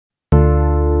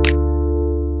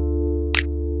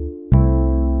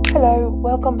Hello,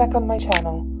 welcome back on my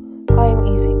channel. I am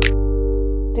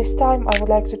izzim. This time I would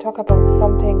like to talk about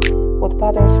something what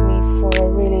bothers me for a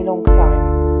really long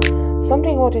time.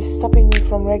 Something what is stopping me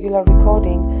from regular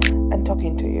recording and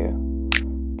talking to you.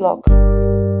 Block.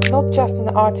 Not just an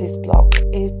artist block,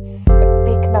 it's a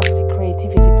big nasty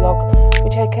creativity block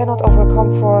which I cannot overcome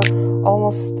for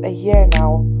almost a year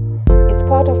now. It's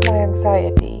part of my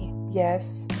anxiety,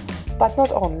 yes, but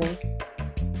not only.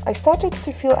 I started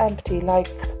to feel empty, like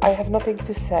I have nothing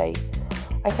to say.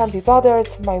 I can't be bothered,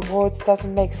 my words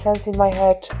doesn't make sense in my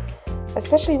head,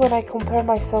 especially when I compare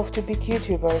myself to big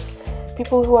YouTubers,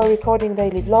 people who are recording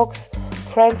daily vlogs,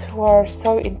 friends who are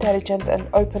so intelligent and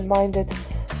open-minded,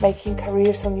 making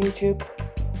careers on YouTube.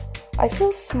 I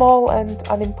feel small and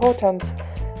unimportant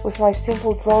with my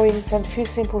simple drawings and few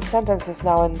simple sentences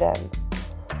now and then.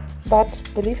 But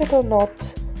believe it or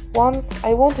not, once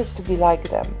I wanted to be like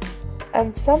them.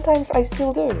 And sometimes I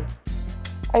still do.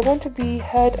 I want to be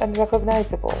heard and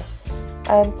recognizable.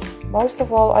 And most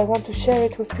of all, I want to share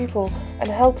it with people and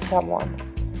help someone.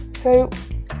 So,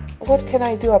 what can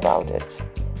I do about it?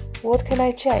 What can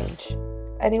I change?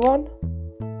 Anyone?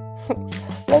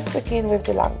 Let's begin with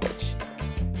the language.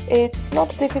 It's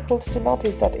not difficult to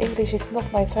notice that English is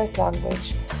not my first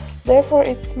language. Therefore,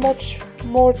 it's much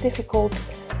more difficult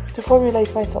to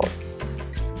formulate my thoughts.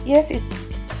 Yes,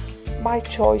 it's my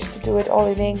choice to do it all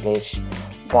in English,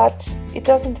 but it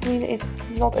doesn't mean it's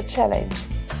not a challenge.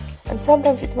 And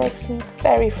sometimes it makes me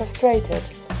very frustrated.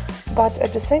 But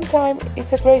at the same time,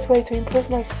 it's a great way to improve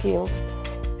my skills.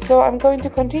 So I'm going to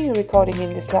continue recording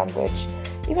in this language,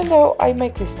 even though I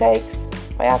make mistakes,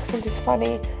 my accent is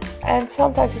funny, and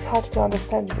sometimes it's hard to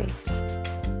understand me.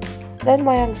 Then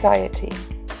my anxiety,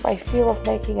 my fear of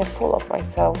making a fool of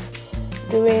myself,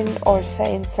 doing or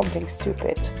saying something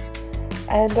stupid.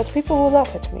 And that people will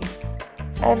laugh at me,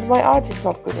 and my art is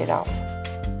not good enough.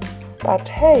 But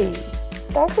hey,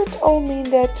 does it all mean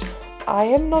that I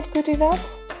am not good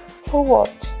enough? For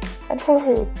what? And for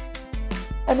who?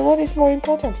 And what is more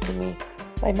important to me?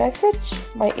 My message,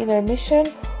 my inner mission,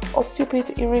 or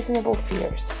stupid, irreasonable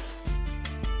fears?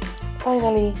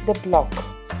 Finally, the block,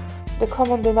 the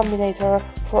common denominator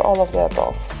for all of the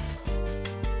above.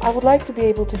 I would like to be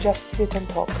able to just sit and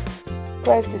talk.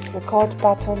 Press this record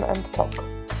button and talk.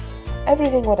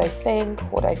 Everything what I think,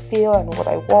 what I feel and what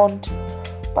I want,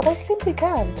 but I simply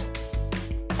can't.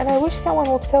 And I wish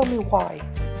someone would tell me why.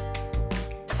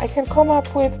 I can come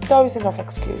up with dozens of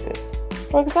excuses.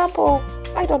 For example,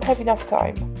 I don't have enough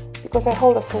time, because I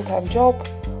hold a full-time job,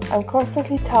 I'm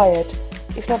constantly tired,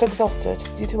 if not exhausted,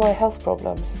 due to my health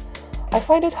problems. I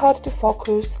find it hard to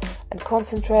focus and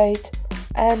concentrate,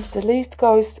 and the list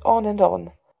goes on and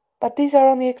on. But these are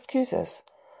only excuses.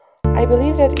 I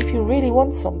believe that if you really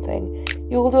want something,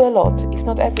 you will do a lot, if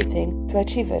not everything, to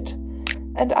achieve it.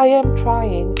 And I am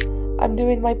trying. I'm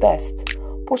doing my best,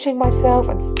 pushing myself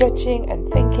and stretching and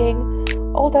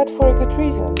thinking, all that for a good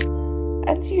reason.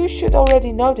 And you should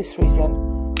already know this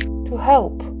reason. To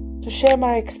help, to share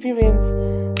my experience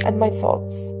and my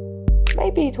thoughts.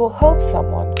 Maybe it will help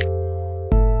someone.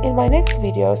 In my next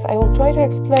videos, I will try to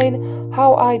explain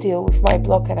how I deal with my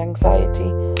block and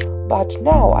anxiety. But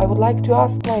now I would like to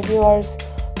ask my viewers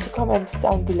to comment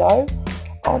down below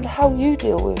on how you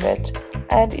deal with it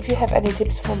and if you have any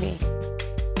tips for me.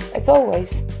 As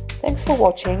always, thanks for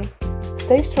watching,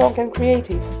 stay strong and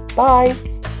creative, bye!